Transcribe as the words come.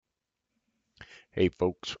Hey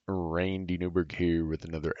folks, Randy Newberg here with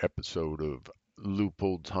another episode of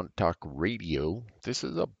Loophole Hunt Talk Radio. This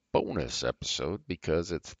is a bonus episode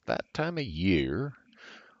because it's that time of year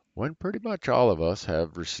when pretty much all of us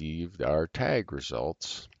have received our tag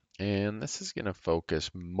results. And this is going to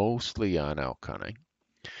focus mostly on elk hunting.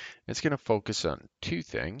 It's going to focus on two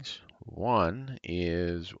things. One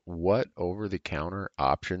is what over the counter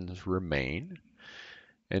options remain,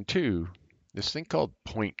 and two, this thing called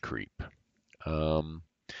point creep. Um,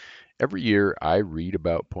 Every year I read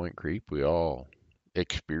about point creep. We all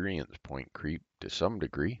experience point creep to some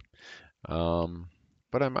degree. Um,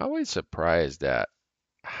 but I'm always surprised at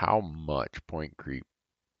how much point creep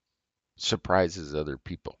surprises other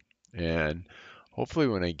people. And hopefully,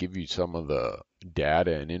 when I give you some of the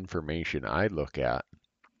data and information I look at,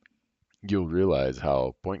 you'll realize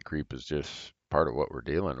how point creep is just part of what we're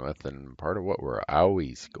dealing with and part of what we're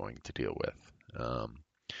always going to deal with.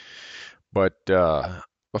 But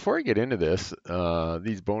before I get into this,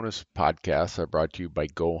 these bonus podcasts are brought to you by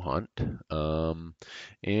Go Hunt.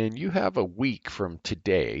 And you have a week from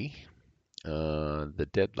today. The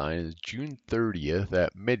deadline is June 30th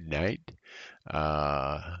at midnight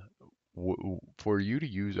uh, for you to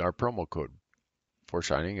use our promo code for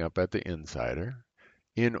signing up at the Insider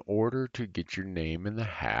in order to get your name in the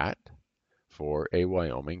hat for a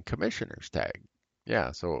Wyoming commissioner's tag.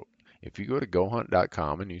 Yeah, so if you go to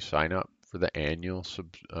gohunt.com and you sign up for the annual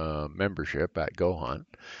membership at GoHunt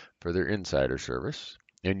for their insider service,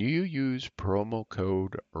 and you use promo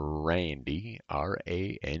code RANDY,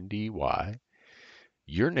 RANDY,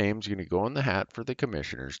 your name's going to go in the hat for the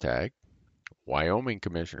commissioner's tag. Wyoming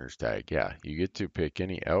commissioner's tag. Yeah, you get to pick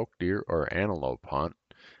any elk, deer, or antelope hunt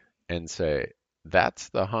and say, that's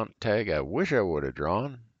the hunt tag I wish I would have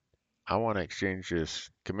drawn. I want to exchange this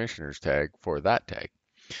commissioner's tag for that tag.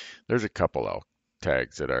 There's a couple elk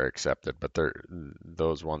tags that are accepted, but they're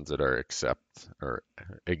those ones that are accept or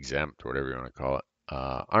exempt, whatever you want to call it,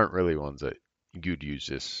 aren't really ones that you'd use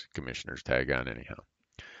this commissioner's tag on anyhow.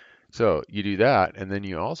 So you do that, and then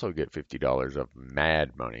you also get $50 of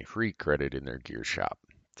mad money, free credit in their gear shop.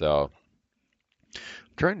 So I'm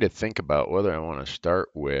trying to think about whether I want to start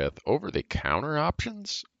with over-the-counter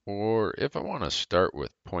options or if I want to start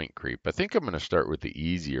with point creep. I think I'm going to start with the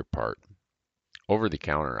easier part,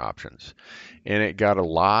 over-the-counter options. And it got a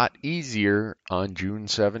lot easier on June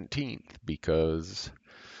 17th because,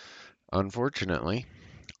 unfortunately,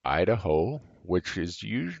 Idaho, which is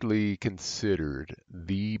usually considered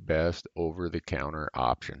the best over the counter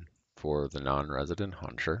option for the non resident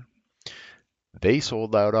hunter, they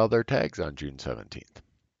sold out all their tags on June 17th.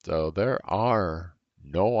 So there are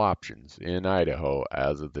no options in Idaho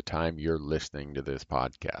as of the time you're listening to this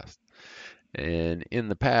podcast. And in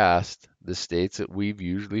the past, the states that we've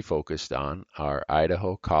usually focused on are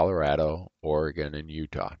Idaho, Colorado, Oregon, and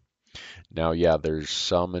Utah. Now, yeah, there's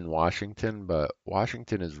some in Washington, but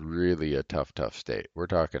Washington is really a tough state. We're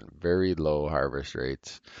talking very low harvest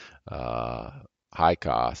rates, uh, high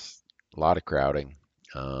costs, a lot of crowding.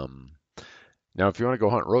 Um, Now, if you want to go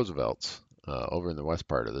hunt Roosevelt's over in the west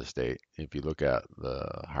part of the state, if you look at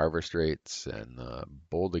the harvest rates and the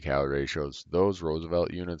bull to cow ratios, those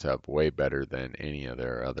Roosevelt units have way better than any of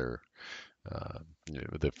their other, uh,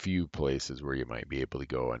 the few places where you might be able to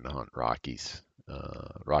go and hunt Rocky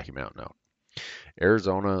Mountain out.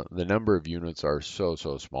 Arizona, the number of units are so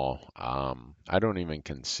small. I don't even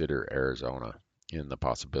consider Arizona in the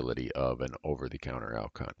possibility of an over-the-counter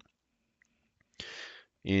elk hunt.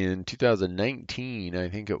 In 2019, I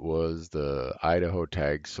think it was the Idaho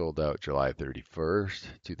tag sold out July 31st.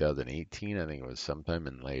 2018, I think it was sometime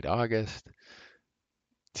in late August.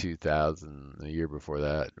 2000, the year before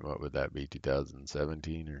that, what would that be?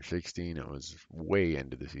 2017 or 16? It was way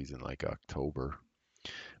into the season, like October.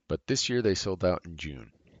 But this year they sold out in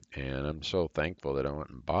June. And I'm so thankful that I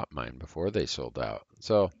went and bought mine before they sold out.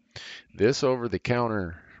 So this over the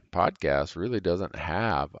counter podcast really doesn't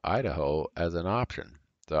have Idaho as an option.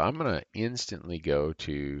 So I'm going to instantly go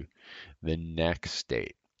to the next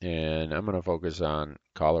state and I'm going to focus on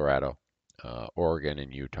Colorado, Oregon,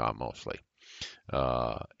 and Utah mostly.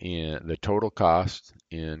 In the total cost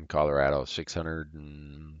in Colorado,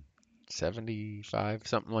 675,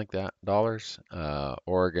 something like that, dollars.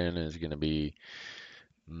 Oregon is going to be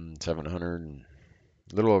 700,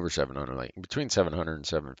 a little over 700, like between 700 and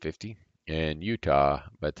 750. And Utah,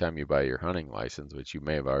 by the time you buy your hunting license, which you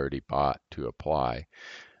may have already bought to apply,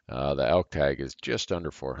 the elk tag is just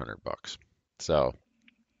under 400 bucks. So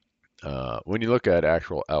when you look at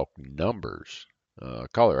actual elk numbers,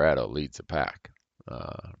 Colorado leads the pack.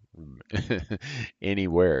 Uh,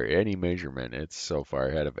 Anywhere, any measurement, it's so far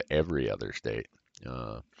ahead of every other state.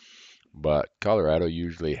 Uh, but Colorado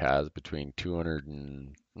usually has between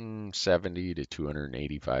 270 to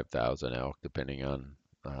 285,000 elk, depending on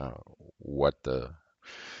uh, what the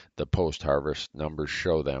post-harvest numbers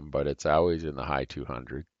show them, but it's always in the high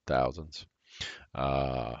 200,000s.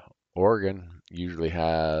 Uh, Oregon usually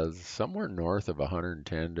has somewhere north of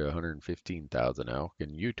 110 to 115,000 elk,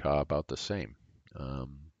 and Utah about the same.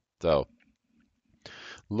 Um, so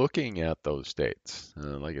looking at those states,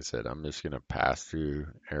 like I said, I'm just going to pass through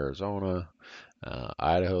Arizona.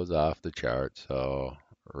 Idaho's off the chart, so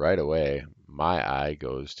right away my eye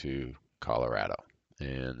goes to Colorado.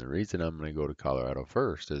 And the reason I'm going to go to Colorado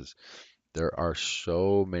first is there are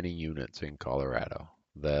so many units in Colorado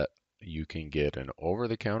that you can get an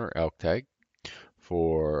over-the-counter elk tag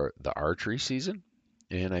for the archery season.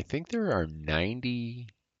 And I think there are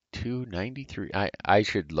 92, 93. I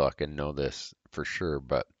should look and know this for sure,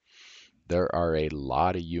 but there are a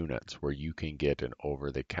lot of units where you can get an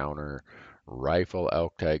over-the-counter rifle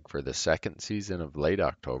elk tag for the second season of late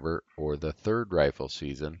October or the third rifle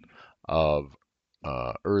season of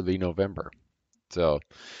early November. So,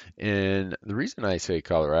 and the reason I say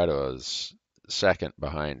Colorado is second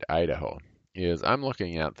behind Idaho is I'm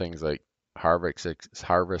looking at things like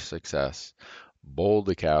harvest success, bull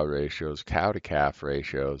to cow ratios, cow to calf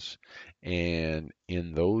ratios, and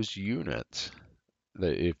in those units,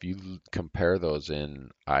 if you compare those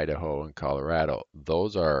in Idaho and Colorado,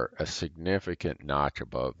 those are a significant notch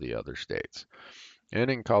above the other states. And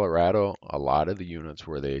in Colorado, a lot of the units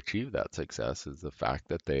where they achieve that success is the fact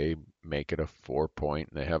that they make it a 4 point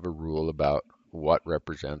and they have a rule about what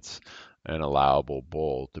represents an allowable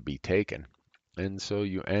bull to be taken. And so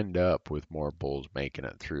you end up with more bulls making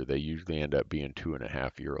it through. They usually end up being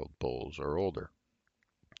 2.5-year-old bulls or older.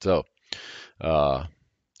 So, uh,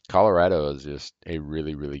 Colorado is just a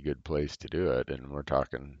really, really good place to do it. And we're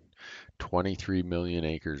talking 23 million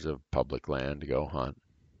acres of public land to go hunt.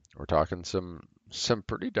 We're talking some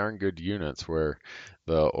pretty darn good units where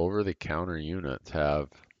the over-the-counter units have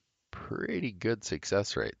pretty good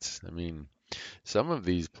success rates. I mean, some of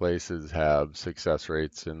these places have success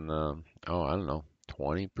rates in the, oh, I don't know,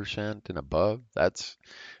 20% and above. That's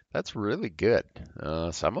really good.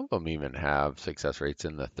 Some of them even have success rates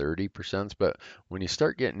in the 30%, but when you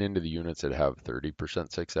start getting into the units that have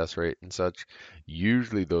 30% success rate and such,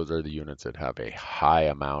 usually those are the units that have a high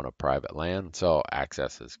amount of private land, so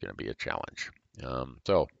access is going to be a challenge.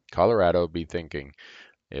 So Colorado, be thinking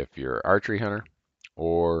if you're archery hunter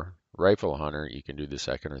or rifle hunter, you can do the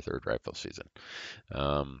second or third rifle season.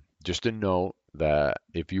 Just a note that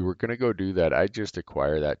if you were going to go do that, I'd just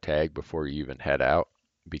acquire that tag before you even head out.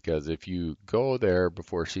 Because if you go there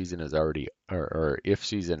before season is already, or if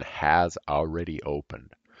season has already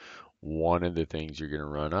opened, one of the things you're going to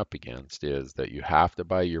run up against is that you have to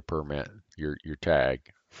buy your permit, your tag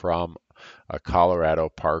from a Colorado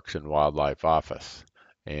Parks and Wildlife office.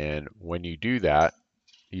 And when you do that,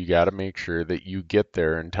 you got to make sure that you get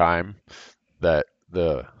there in time that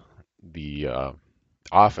the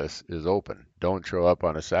office is open. Don't show up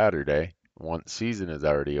on a Saturday once season is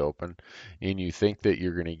already open and you think that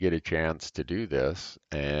you're going to get a chance to do this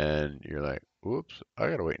and you're like, whoops, I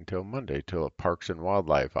got to wait until Monday till a Parks and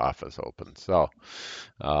Wildlife office opens. So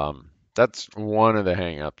that's one of the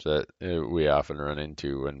hangups that we often run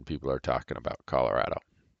into when people are talking about Colorado.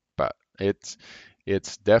 But it's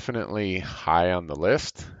definitely high on the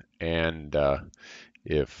list. And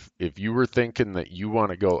if you were thinking that you want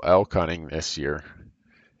to go elk hunting this year,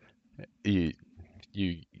 you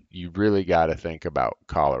you you really got to think about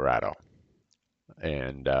Colorado.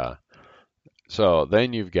 And so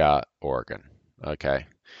then you've got Oregon. Okay.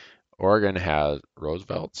 Oregon has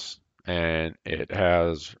Roosevelt's and it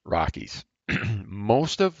has Rockies.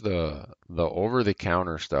 Most of the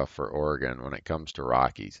over-the-counter stuff for Oregon when it comes to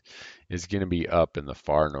Rockies is going to be up in the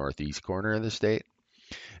far northeast corner of the state.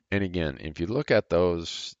 And again, if you look at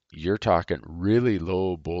those, you're talking really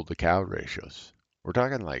low bull to cow ratios. We're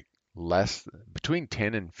talking like less between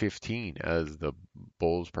 10 and 15 as the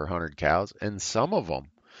bulls per 100 cows, and some of them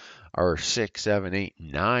are 6, 7, 8,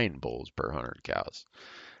 9 bulls per 100 cows.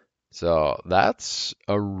 So that's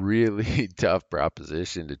a really tough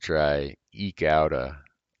proposition to try eke out a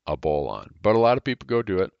bull on. But a lot of people go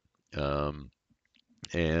do it. Um,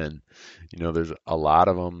 and there's a lot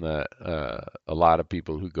of them that a lot of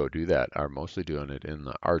people who go do that are mostly doing it in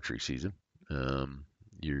the archery season.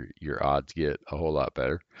 Your odds get a whole lot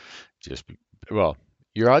better. Just well,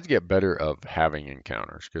 your odds get better of having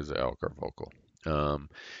encounters because the elk are vocal.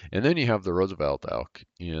 And then you have the Roosevelt elk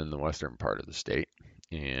in the western part of the state,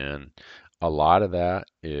 and a lot of that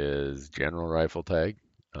is general rifle tag.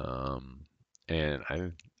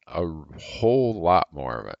 And a whole lot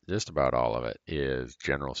more of it, just about all of it, is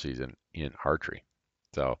general season in archery.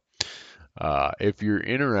 So if you're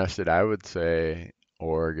interested, I would say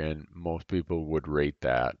Oregon, most people would rate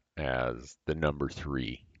that as the number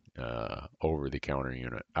three over-the-counter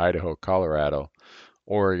unit. Idaho, Colorado,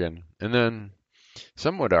 Oregon, and then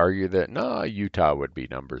some would argue that no, Utah would be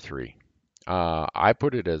number three. I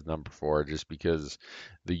put it as number four just because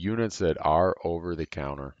the units that are over the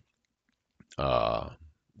counter, uh,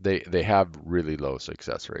 they have really low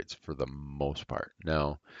success rates for the most part.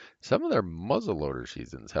 Now, some of their muzzleloader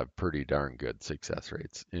seasons have pretty darn good success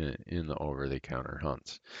rates in the over the counter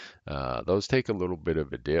hunts. Those take a little bit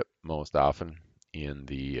of a dip most often in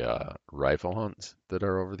the rifle hunts that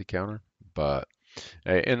are over the counter, but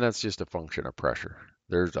and that's just a function of pressure.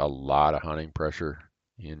 There's a lot of hunting pressure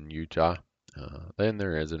in Utah. Than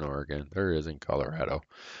there is in Oregon. There is in Colorado.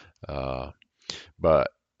 Uh, but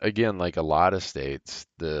again, like a lot of states,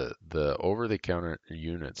 the over-the-counter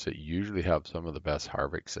units that usually have some of the best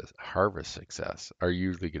harvest success are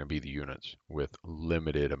usually going to be the units with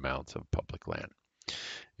limited amounts of public land.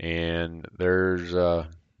 And there's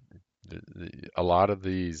a lot of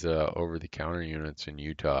these over-the-counter units in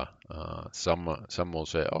Utah. Some will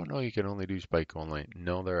say, "Oh no, you can only do spike only."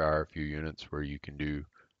 No, there are a few units where you can do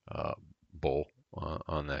uh, bull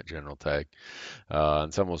on that general tag.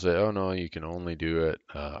 And some will say, "Oh no, you can only do it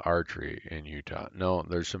archery in Utah." No,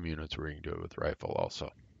 there's some units where you can do it with rifle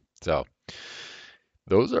also. So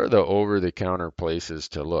those are the over-the-counter places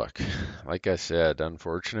to look. Like I said,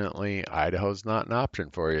 unfortunately, Idaho's not an option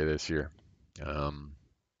for you this year. Um,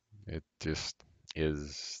 it just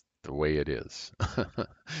is the way it is.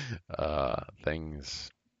 Things,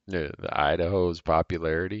 the Idaho's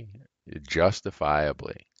popularity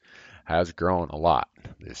justifiably has grown a lot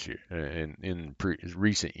this year in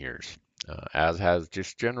recent years, as has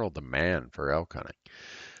just general demand for elk hunting,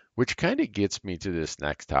 which kind of gets me to this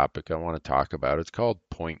next topic I want to talk about. It's called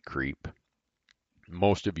point creep.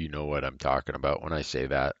 Most of you know what I'm talking about when I say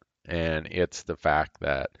that, and it's the fact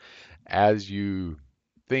that as you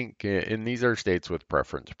think, and these are states with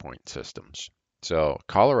preference point systems. So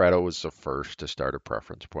Colorado was the first to start a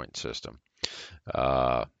preference point system.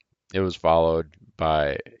 Uh, it was followed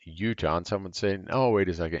by Utah, and some would say, "Oh, wait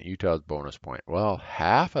a second, Utah's bonus point." Well,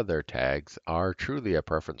 half of their tags are truly a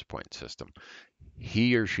preference point system.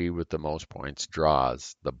 He or she with the most points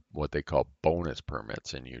draws the what they call bonus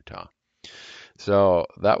permits in Utah. So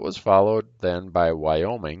that was followed then by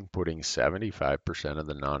Wyoming putting 75% of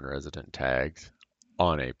the non-resident tags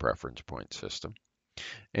on a preference point system.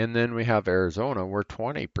 And then we have Arizona where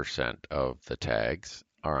 20% of the tags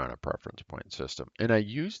are on a preference point system. And I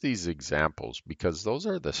use these examples because those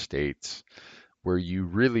are the states where you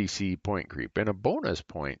really see point creep. In a bonus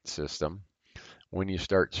point system, when you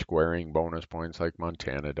start squaring bonus points like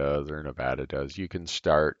Montana does or Nevada does, you can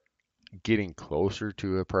start getting closer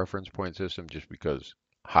to a preference point system just because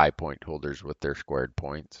high point holders with their squared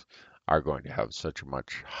points are going to have such a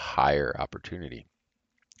much higher opportunity.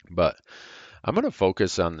 But I'm going to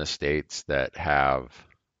focus on the states that have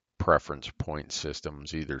preference point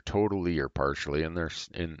systems either totally or partially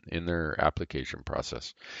in their application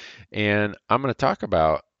process. And I'm going to talk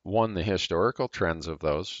about one, the historical trends of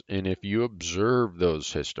those. And if you observe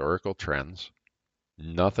those historical trends,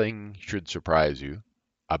 nothing should surprise you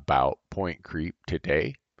about point creep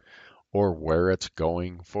today or where it's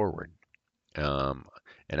going forward. Um,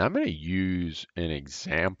 and I'm going to use an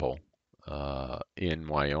example in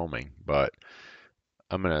Wyoming, but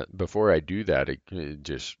I'm gonna before I do that,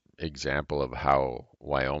 just example of how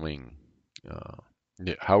Wyoming, uh,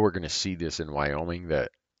 how we're gonna see this in Wyoming.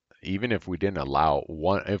 That even if we didn't allow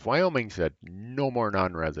one, if Wyoming said no more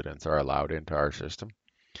non-residents are allowed into our system,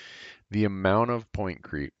 the amount of point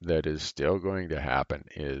creep that is still going to happen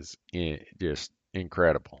is just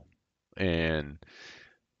incredible. And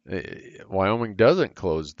Wyoming doesn't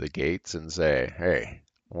close the gates and say, hey,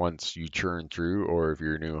 once you churn through, or if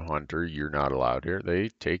you're a new hunter, you're not allowed here. They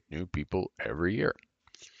take new people every year.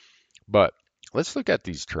 But let's look at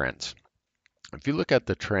these trends. If you look at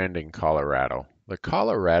the trend in Colorado, the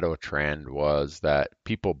Colorado trend was that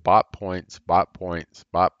people bought points, bought points,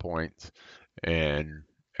 bought points, and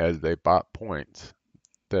as they bought points,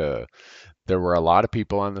 the there were a lot of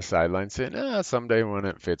people on the sidelines saying, someday when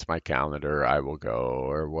it fits my calendar, I will go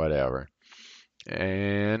or whatever.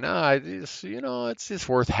 And I just, it's just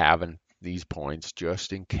worth having these points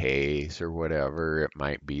just in case or whatever. It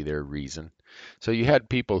might be their reason. So you had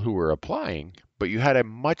people who were applying, but you had a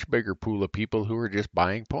much bigger pool of people who were just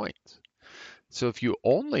buying points. So if you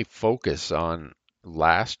only focus on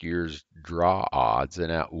last year's draw odds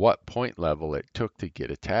and at what point level it took to get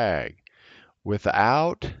a tag,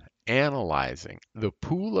 without analyzing the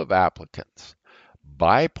pool of applicants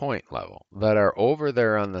by point level that are over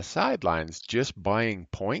there on the sidelines just buying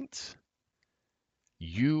points,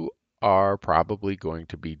 you are probably going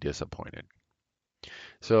to be disappointed.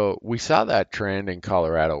 So we saw that trend in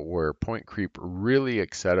Colorado where point creep really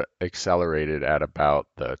accelerated at about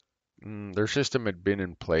their system had been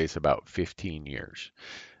in place about 15 years.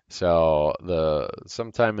 So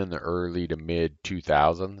sometime in the early to mid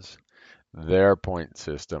 2000s, their point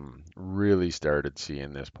system really started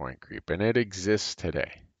seeing this point creep, and it exists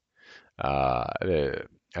today.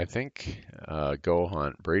 I think Go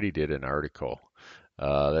Hunt Brady did an article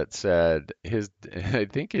that said I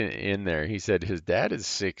think in there he said his dad is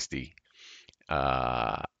 60.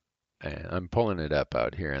 Uh, and I'm pulling it up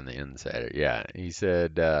out here on the Insider. Yeah, he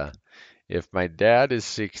said if my dad is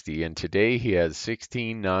 60 and today he has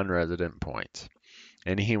 16 non-resident points,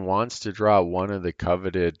 and he wants to draw one of the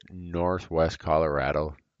coveted Northwest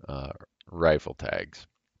Colorado rifle tags.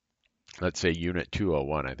 Let's say Unit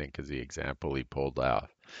 201, I think is the example he pulled out.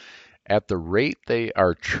 At the rate they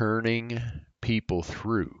are churning people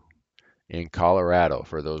through in Colorado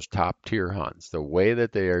for those top tier hunts, the way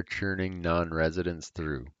that they are churning non-residents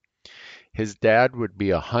through, his dad would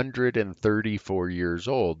be 134 years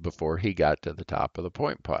old before he got to the top of the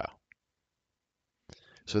point pile.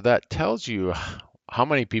 So that tells you how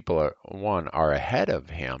many people are ahead of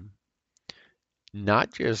him,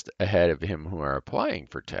 not just ahead of him who are applying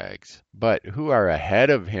for tags, but who are ahead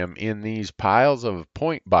of him in these piles of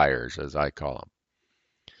point buyers, as I call them.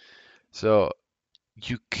 So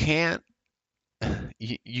you can't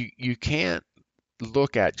you can't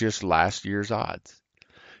look at just last year's odds.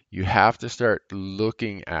 You have to start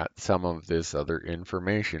looking at some of this other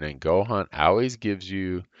information. And Go Hunt always gives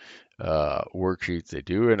you worksheets. They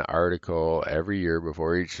do an article every year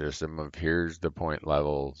before each system of here's the point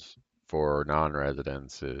levels for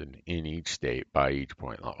non-residents in each state by each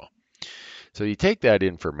point level. So you take that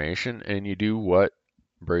information and you do what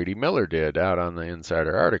Brady Miller did out on the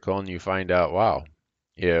Insider article, and you find out, wow,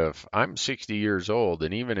 if I'm 60 years old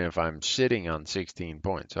and even if I'm sitting on 16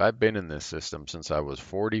 points, I've been in this system since I was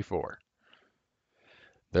 44.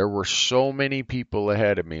 There were so many people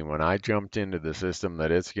ahead of me when I jumped into the system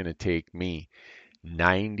that it's going to take me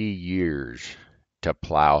 90 years to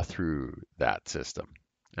plow through that system.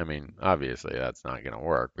 I mean, obviously that's not going to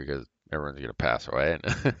work because everyone's going to pass away.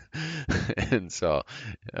 And so,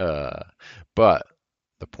 uh, but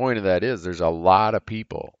the point of that is there's a lot of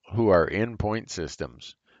people who are in point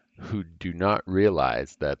systems who do not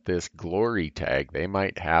realize that this glory tag they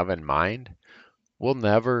might have in mind will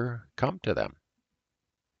never come to them.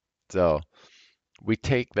 So we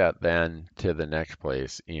take that then to the next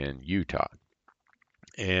place in Utah.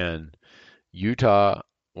 And Utah,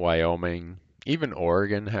 Wyoming, even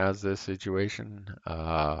Oregon has this situation.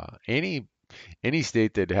 Any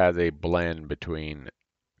state that has a blend between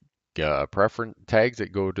preference tags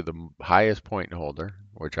that go to the highest point holder,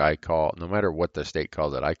 which I call, no matter what the state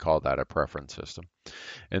calls it, I call that a preference system.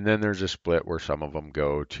 And then there's a split where some of them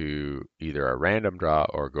go to either a random draw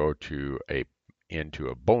or go to into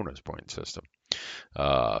a bonus point system.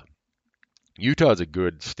 Utah is a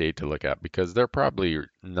good state to look at because they're probably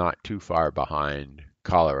not too far behind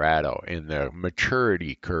Colorado in the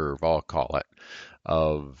maturity curve, I'll call it,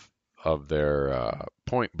 of their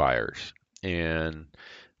point buyers. And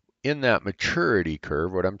in that maturity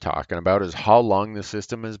curve, what I'm talking about is how long the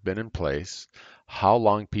system has been in place, how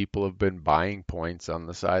long people have been buying points on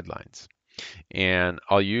the sidelines. And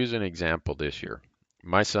I'll use an example this year.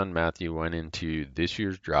 My son Matthew went into this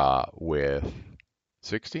year's draw with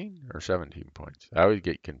 16 or 17 points. I always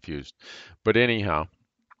get confused. But anyhow,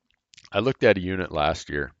 I looked at a unit last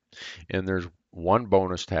year, and there's one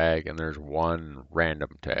bonus tag and there's one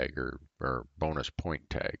random tag or bonus point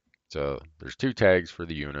tag. So there's two tags for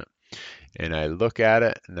the unit. And I look at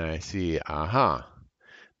it and I see,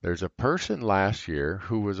 there's a person last year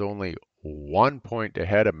who was only 1 point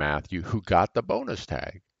ahead of Matthew who got the bonus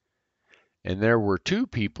tag. And there were two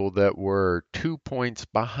people that were 2 points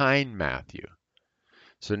behind Matthew.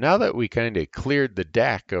 So now that we kind of cleared the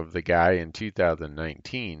deck of the guy in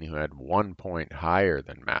 2019 who had 1 point higher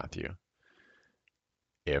than Matthew,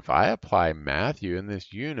 if I apply Matthew in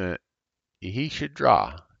this unit, he should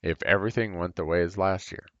draw if everything went the way as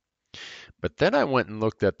last year. But then I went and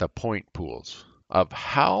looked at the point pools of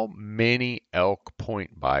how many elk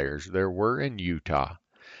point buyers there were in Utah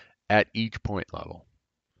at each point level.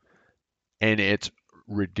 And it's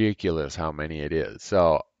ridiculous how many it is.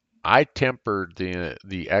 So I tempered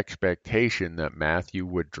the expectation that Matthew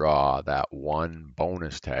would draw that one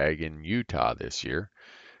bonus tag in Utah this year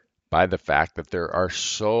by the fact that there are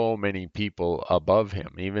so many people above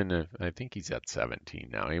him. Even if I think he's at 17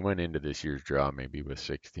 now. He went into this year's draw maybe with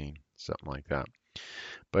 16, something like that.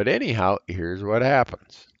 But anyhow, here's what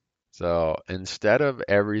happens. So instead of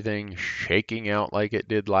everything shaking out like it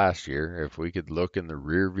did last year, if we could look in the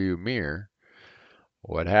rear view mirror,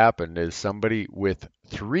 what happened is somebody with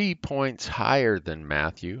 3 points higher than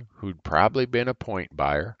Matthew, who'd probably been a point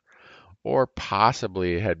buyer, or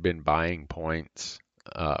possibly had been buying points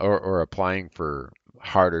or applying for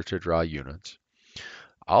harder to draw units.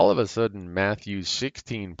 All of a sudden, Matthew's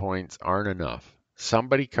 16 points aren't enough.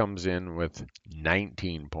 Somebody comes in with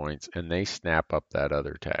 19 points and they snap up that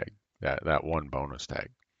other tag, that one bonus tag.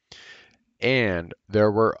 And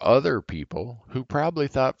there were other people who probably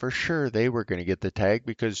thought for sure they were going to get the tag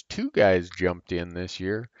because two guys jumped in this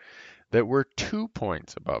year that were 2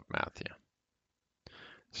 points above Matthew.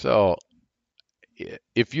 So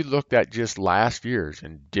if you looked at just last year's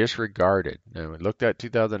and disregarded, and we looked at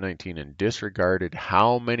 2019 and disregarded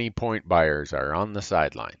how many point buyers are on the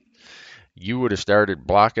sideline, you would have started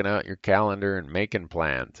blocking out your calendar and making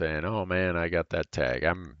plans, saying, "Oh man, I got that tag.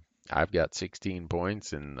 I've got 16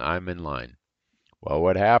 points and I'm in line." Well,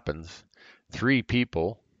 what happens? Three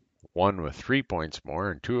people, one with 3 points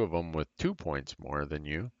more and two of them with 2 points more than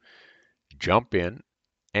you, jump in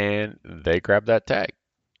and they grab that tag.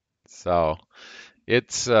 So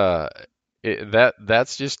it's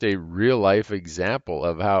that's just a real life example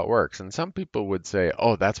of how it works. And some people would say,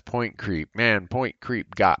 "Oh, that's point creep. Man, point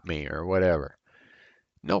creep got me," or whatever.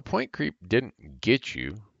 No, point creep didn't get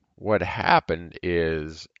you. What happened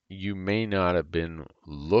is you may not have been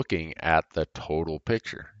looking at the total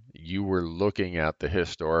picture. You were looking at the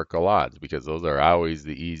historical odds because those are always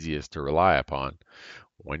the easiest to rely upon.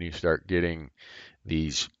 When you start getting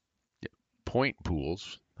these point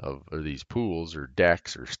pools or these pools or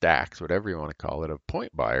decks or stacks, whatever you want to call it, of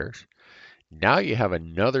point buyers, now you have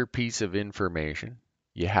another piece of information.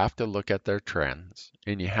 You have to look at their trends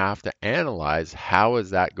and you have to analyze how is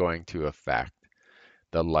that going to affect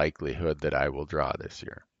the likelihood that I will draw this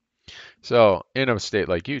year. So in a state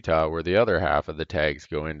like Utah, where the other half of the tags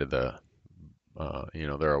go into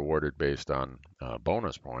they're awarded based on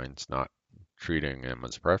bonus points, not treating them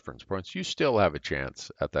as preference points, you still have a chance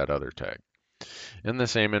at that other tag. And the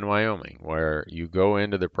same in Wyoming, where you go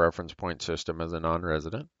into the preference point system as a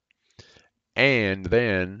non-resident. And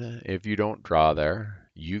then if you don't draw there,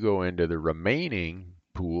 you go into the remaining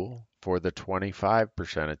pool for the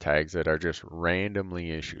 25% of tags that are just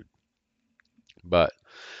randomly issued. But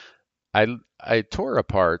I tore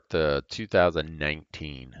apart the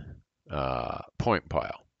 2019 point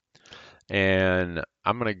pile. And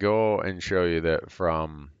I'm going to go and show you that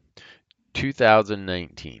from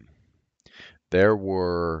 2019, there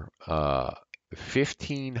were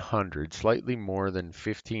 1,500, slightly more than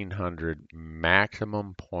 1,500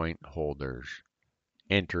 maximum point holders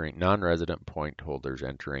entering, non-resident point holders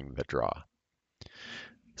entering the draw.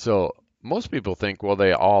 So most people think, well,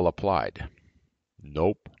 they all applied.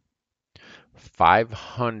 Nope.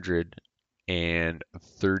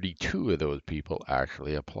 532 of those people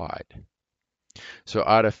actually applied. So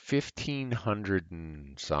out of 1,500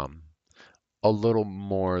 and some, a little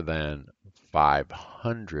more than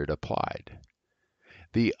 500 applied.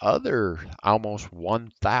 The other almost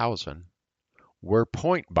 1,000 were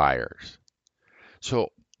point buyers.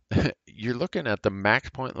 So you're looking at the max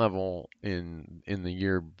point level in the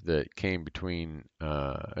year that came between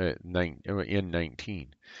in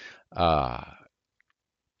 19.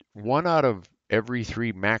 One out of every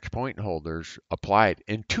three max point holders applied,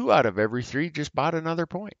 and two out of every three just bought another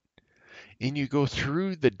point. And you go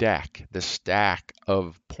through the deck, the stack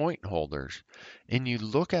of point holders, and you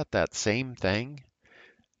look at that same thing,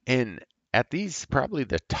 and at these probably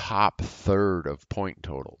the top third of point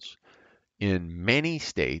totals. In many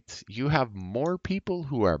states, you have more people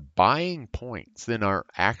who are buying points than are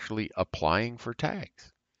actually applying for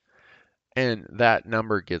tags. And that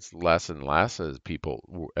number gets less and less as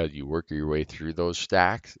you work your way through those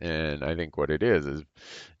stacks. And I think what it is,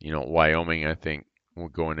 Wyoming, I think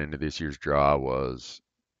going into this year's draw was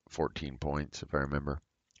 14 points, if I remember.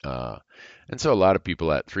 And so a lot of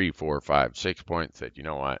people at 3, 4, 5, 6 points said, you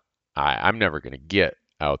know what, I'm never going to get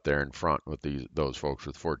out there in front with those folks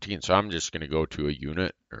with 14. So I'm just going to go to a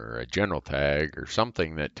unit or a general tag or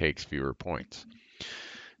something that takes fewer points.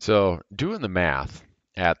 So doing the math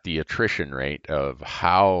at the attrition rate of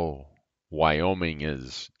how Wyoming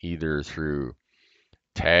is either through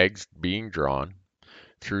tags being drawn,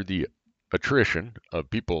 through the attrition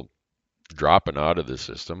of people dropping out of the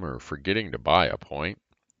system or forgetting to buy a point,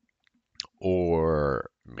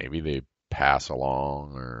 or maybe they pass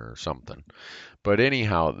along or something. But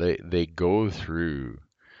anyhow, they go through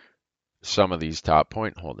some of these top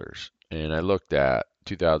point holders. And I looked at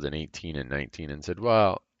 2018 and 19 and said,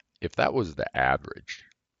 well, if that was the average,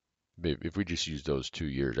 if we just use those 2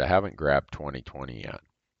 years, I haven't grabbed 2020 yet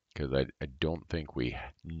because I don't think we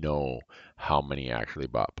know how many actually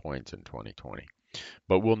bought points in 2020.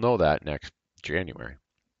 But we'll know that next January.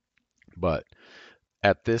 But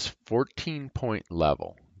at this 14 point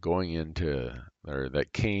level going into, or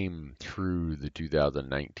that came through the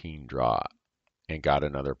 2019 draw and got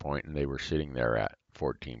another point, and they were sitting there at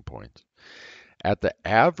 14 points. At the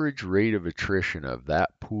average rate of attrition of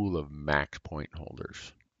that pool of max point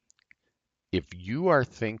holders, if you are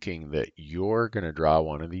thinking that you're going to draw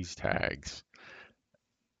one of these tags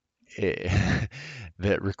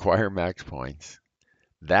that require max points,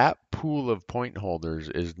 that pool of point holders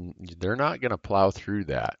they're not going to plow through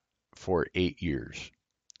that for 8 years.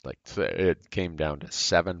 Like it came down to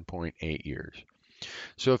 7.8 years.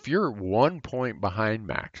 So if you're 1 point behind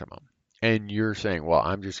maximum and you're saying, well,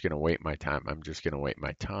 I'm just going to wait my time, I'm just going to wait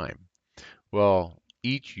my time. Well,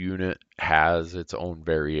 each unit has its own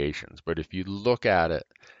variations, but if you look at it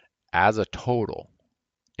as a total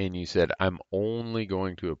and you said, I'm only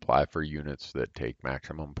going to apply for units that take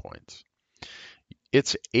maximum points,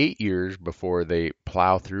 it's 8 years before they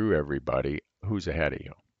plow through everybody who's ahead of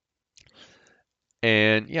you.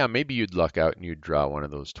 And yeah, maybe you'd luck out and you'd draw one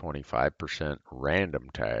of those 25% random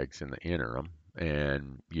tags in the interim,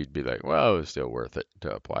 and you'd be like, well, it's still worth it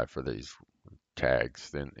to apply for these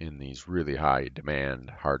tags in these really high demand,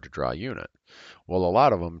 hard to draw unit. Well, a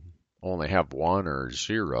lot of them only have one or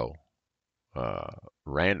zero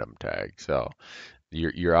random tag, so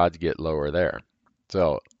your odds get lower there.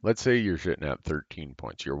 So let's say you're sitting at 13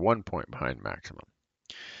 points. You're 1 point behind maximum.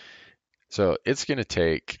 So it's going to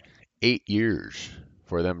take 8 years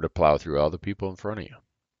for them to plow through all the people in front of you.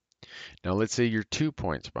 Now let's say you're 2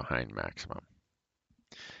 points behind maximum.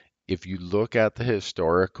 If you look at the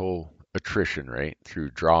historical attrition rate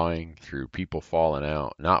through drawing, through people falling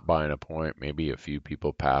out, not buying a point, maybe a few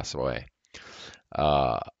people pass away.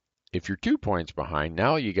 If you're 2 points behind,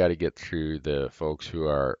 now you got to get through the folks who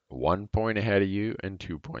are 1 point ahead of you and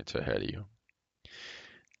 2 points ahead of you.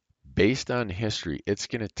 Based on history, it's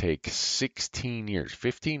going to take 16 years,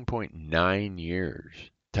 15.9 years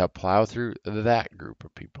to plow through that group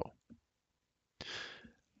of people.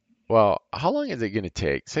 Well, how long is it going to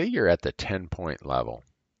take? Say you're at the 10-point level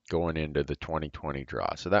going into the 2020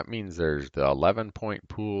 draw. So that means there's the 11-point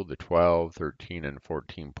pool, the 12, 13, and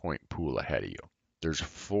 14-point pool ahead of you. There's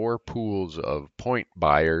 4 pools of point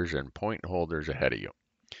buyers and point holders ahead of you.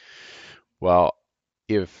 Well,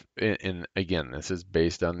 and again, this is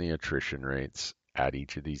based on the attrition rates at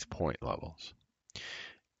each of these point levels.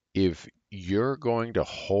 If you're going to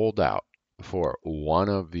hold out for one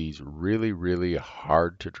of these really, really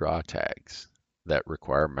hard to draw tags that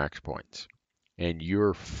require max points, and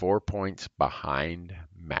you're 4 points behind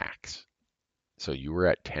max, so you were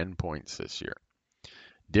at 10 points this year,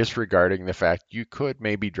 disregarding the fact you could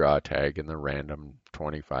maybe draw a tag in the random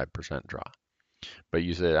 25% draw. But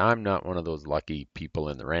you said, I'm not one of those lucky people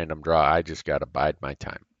in the random draw. I just got to bide my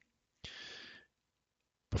time.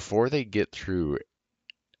 Before they get through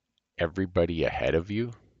everybody ahead of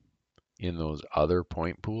you in those other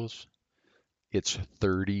point pools, it's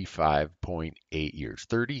 35.8 years,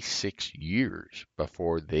 36 years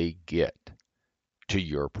before they get to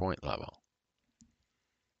your point level.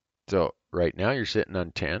 So right now you're sitting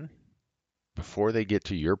on 10. Before they get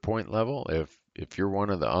to your point level, if you're one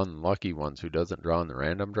of the unlucky ones who doesn't draw in the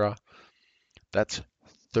random draw, that's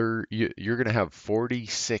you're going to have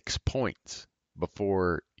 46 points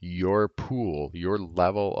before your pool, your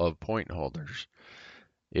level of point holders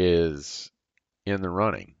is in the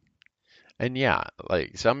running. And yeah,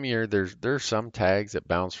 like some year there's some tags that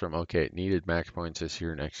bounce from, okay, it needed max points this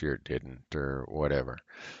year, next year it didn't, or whatever.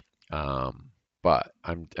 But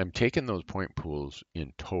I'm taking those point pools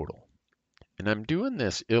in total. And I'm doing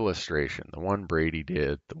this illustration, the one Brady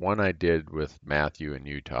did, the one I did with Matthew in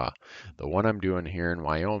Utah, the one I'm doing here in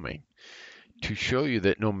Wyoming, to show you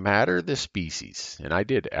that no matter the species, and I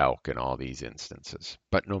did elk in all these instances,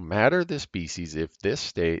 but no matter the species, if this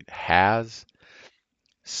state has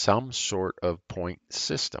some sort of point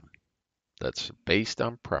system that's based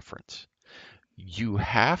on preference, you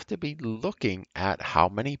have to be looking at how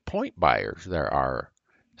many point buyers there are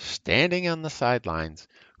standing on the sidelines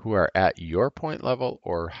who are at your point level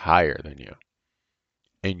or higher than you.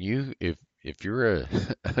 And if you're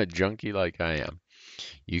a junkie like I am,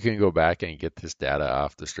 you can go back and get this data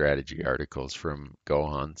off the strategy articles from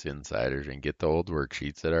GoHunt's Insiders and get the old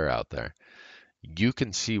worksheets that are out there. you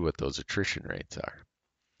can see what those attrition rates are.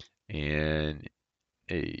 And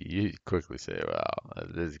you quickly say, well,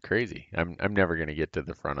 this is crazy. I'm never going to get to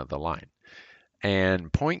the front of the line.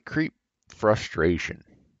 And point creep frustration.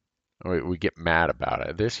 We get mad about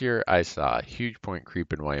it. This year, I saw a huge point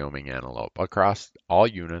creep in Wyoming antelope across all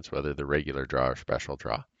units, whether the regular draw or special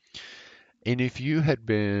draw. And if you had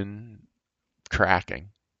been tracking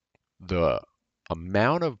the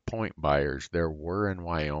amount of point buyers there were in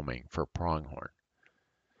Wyoming for pronghorn,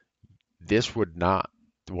 this would not,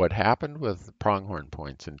 what happened with pronghorn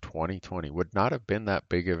points in 2020 would not have been that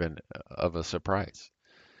big of a surprise.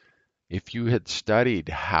 If you had studied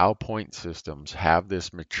how point systems have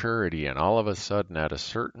this maturity and all of a sudden at a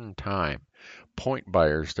certain time, point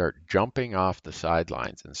buyers start jumping off the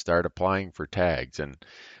sidelines and start applying for tags, and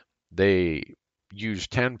they use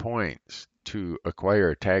 10 points to acquire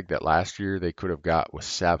a tag that last year they could have got with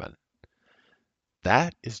 7.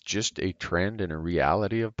 That is just a trend and a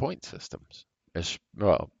reality of point systems, as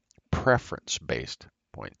well, preference-based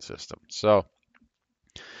point systems. So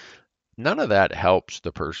none of that helps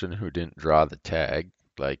the person who didn't draw the tag.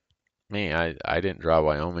 Like me, I didn't draw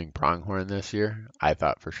Wyoming pronghorn this year. I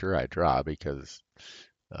thought for sure I'd draw because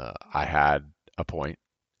I had a point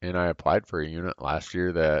and I applied for a unit last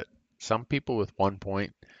year that some people with 1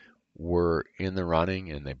 point were in the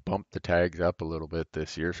running and they bumped the tags up a little bit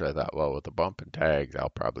this year. So I thought, well, with the bump in tags, I'll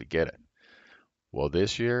probably get it. Well,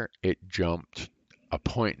 this year it jumped a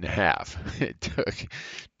point and a half. It took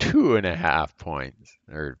 2.5 points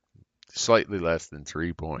or slightly less than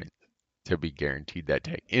 3 points to be guaranteed that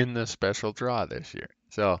tag in the special draw this year.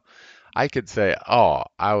 So I could say, oh,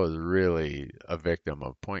 I was really a victim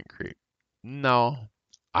of point creep. No,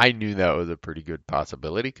 I knew that was a pretty good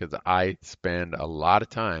possibility because I spend a lot of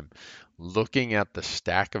time looking at the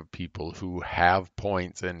stack of people who have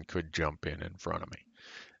points and could jump in front of me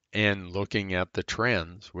and looking at the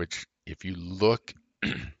trends, which if you look,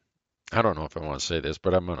 I don't know if I want to say this,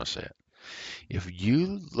 but I'm going to say it. If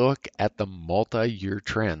you look at the multi-year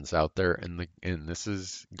trends out there, and this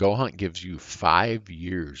is Go Hunt gives you 5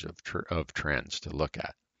 years of trends to look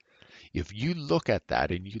at. If you look at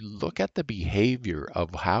that and you look at the behavior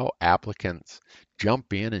of how applicants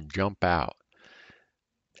jump in and jump out,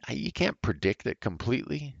 you can't predict it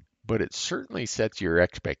completely, but it certainly sets your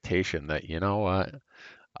expectation that, you know what,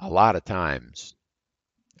 a lot of times,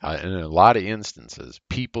 in a lot of instances,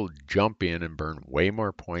 people jump in and burn way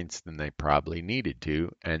more points than they probably needed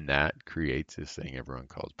to, and that creates this thing everyone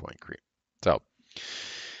calls point creep. So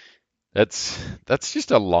that's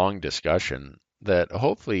just a long discussion that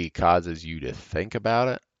hopefully causes you to think about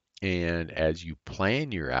it. And as you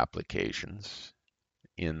plan your applications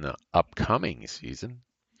in the upcoming season,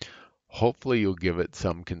 hopefully you'll give it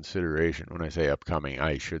some consideration. When I say upcoming,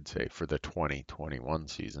 I should say for the 2021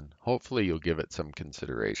 season. Hopefully you'll give it some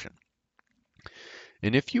consideration.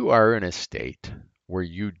 And if you are in a state where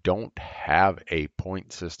you don't have a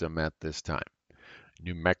point system at this time,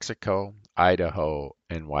 New Mexico, Idaho,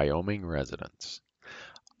 and Wyoming residents,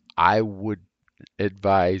 I would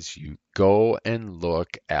advise you go and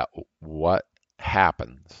look at what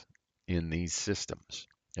happens in these systems,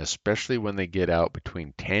 especially when they get out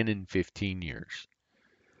between 10 and 15 years.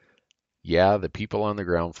 Yeah, the people on the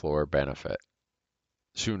ground floor benefit.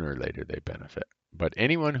 Sooner or later, they benefit. But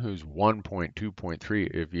anyone who's 1.2.3,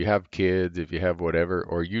 if you have kids, if you have whatever,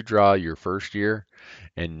 or you draw your first year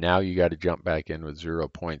and now you got to jump back in with 0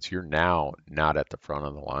 points, you're now not at the front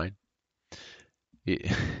of the line.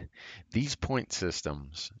 It, these point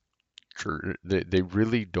systems, they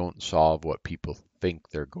really don't solve what people think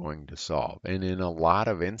they're going to solve. And in a lot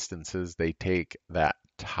of instances, they take that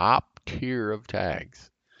top tier of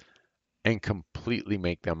tags and completely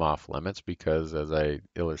make them off limits because, as I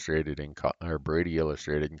illustrated or Brady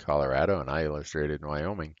illustrated in Colorado and I illustrated in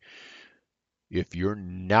Wyoming, if you're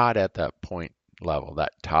not at that point level,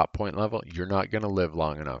 that top point level, you're not going to live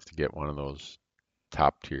long enough to get one of those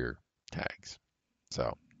top tier tags.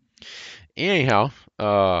 So, anyhow,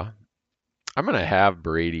 I'm going to have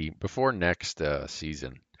Brady before next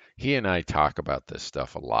season. He and I talk about this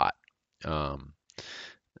stuff a lot. Um,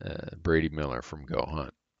 Brady Miller from Go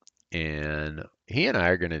Hunt. And he and I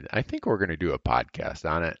are going to, I think we're going to do a podcast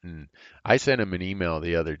on it. And I sent him an email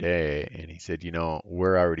the other day and he said, you know,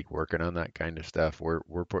 we're already working on that kind of stuff. We're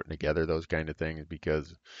putting together those kind of things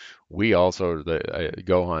because we also,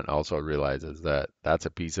 Go Hunt also realizes that that's a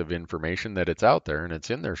piece of information that it's out there and it's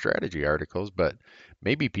in their strategy articles, but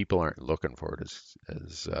maybe people aren't looking for it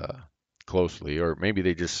as closely, or maybe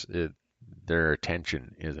they just, their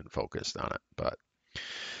attention isn't focused on it. But,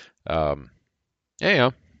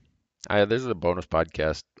 anyhow, this is a bonus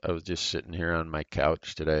podcast. I was just sitting here on my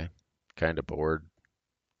couch today, kind of bored,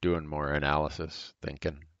 doing more analysis,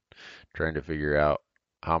 thinking, trying to figure out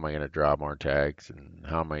how am I going to draw more tags and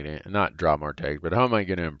how am I going to not draw more tags, but how am I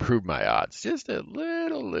going to improve my odds just a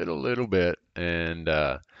little bit. And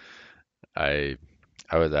I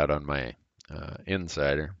I was out on my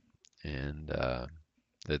insider, and I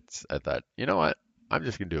thought, you know what? I'm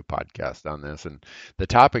just going to do a podcast on this. And the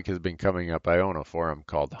topic has been coming up. I own a forum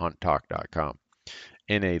called hunttalk.com.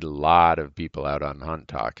 And a lot of people out on Hunt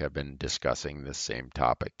Talk have been discussing this same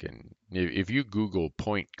topic. And if you Google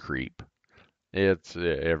point creep, it's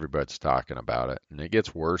everybody's talking about it. And it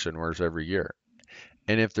gets worse and worse every year.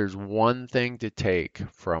 And if there's one thing to take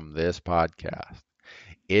from this podcast,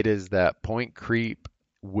 it is that point creep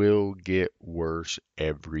will get worse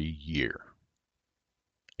every year.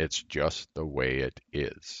 It's just the way it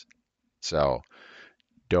is. So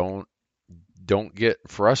don't don't get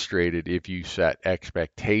frustrated if you set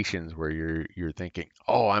expectations where you're thinking,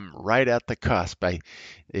 "Oh, I'm right at the cusp.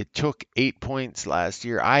 It took 8 points last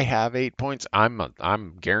year. I have 8 points.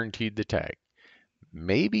 I'm guaranteed the tag."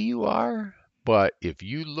 Maybe you are, but if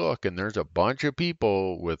you look and there's a bunch of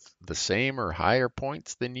people with the same or higher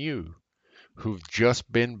points than you who've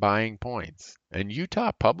just been buying points, and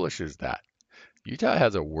Utah publishes that. Utah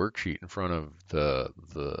has a worksheet in front of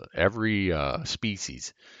the every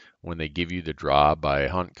species when they give you the draw by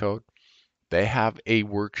hunt code. They have a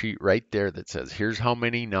worksheet right there that says here's how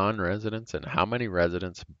many non-residents and how many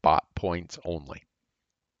residents bought points only.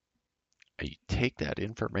 And you take that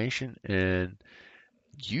information and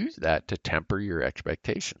use that to temper your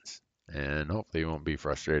expectations. And hopefully you won't be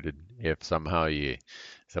frustrated if somehow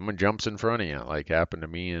someone jumps in front of you, like happened to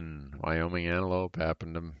me in Wyoming antelope,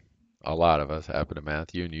 happened to a lot of us, happened to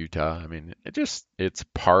Matthew in Utah. I mean, it's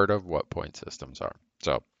part of what point systems are.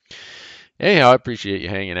 So anyhow, I appreciate you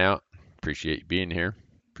hanging out. Appreciate you being here.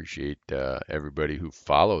 Appreciate everybody who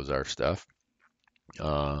follows our stuff.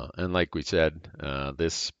 And like we said,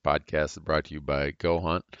 this podcast is brought to you by Go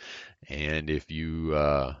Hunt. And if you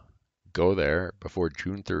go there before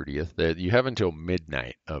June 30th, you have until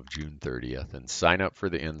midnight of June 30th and sign up for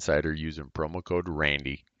the Insider using promo code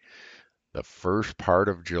Randy. The first part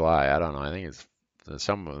of July, I don't know, I think it's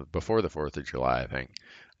some before the 4th of July, I think.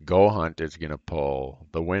 Go Hunt is going to pull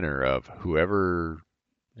the winner of whoever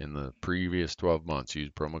in the previous 12 months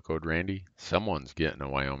used promo code Randy. Someone's getting a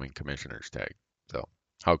Wyoming Commissioner's tag. So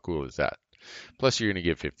how cool is that? Plus, you're going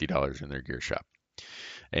to get $50 in their gear shop.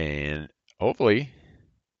 And hopefully,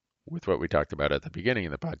 with what we talked about at the beginning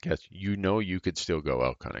of the podcast, you know you could still go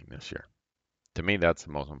elk hunting this year. To me, that's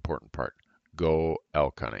the most important part. Go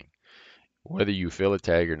elk hunting. Whether you fill a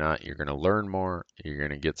tag or not, you're going to learn more. You're going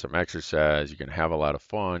to get some exercise. You're going to have a lot of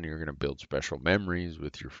fun. You're going to build special memories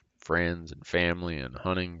with your friends and family and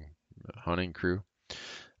hunting crew.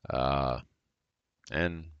 Uh,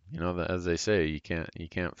 and you know, as they say, you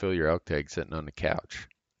can't fill your elk tag sitting on the couch.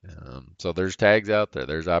 So there's tags out there.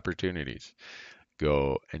 There's opportunities.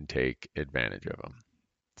 Go and take advantage of them.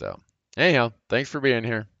 So anyhow, thanks for being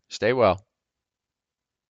here. Stay well.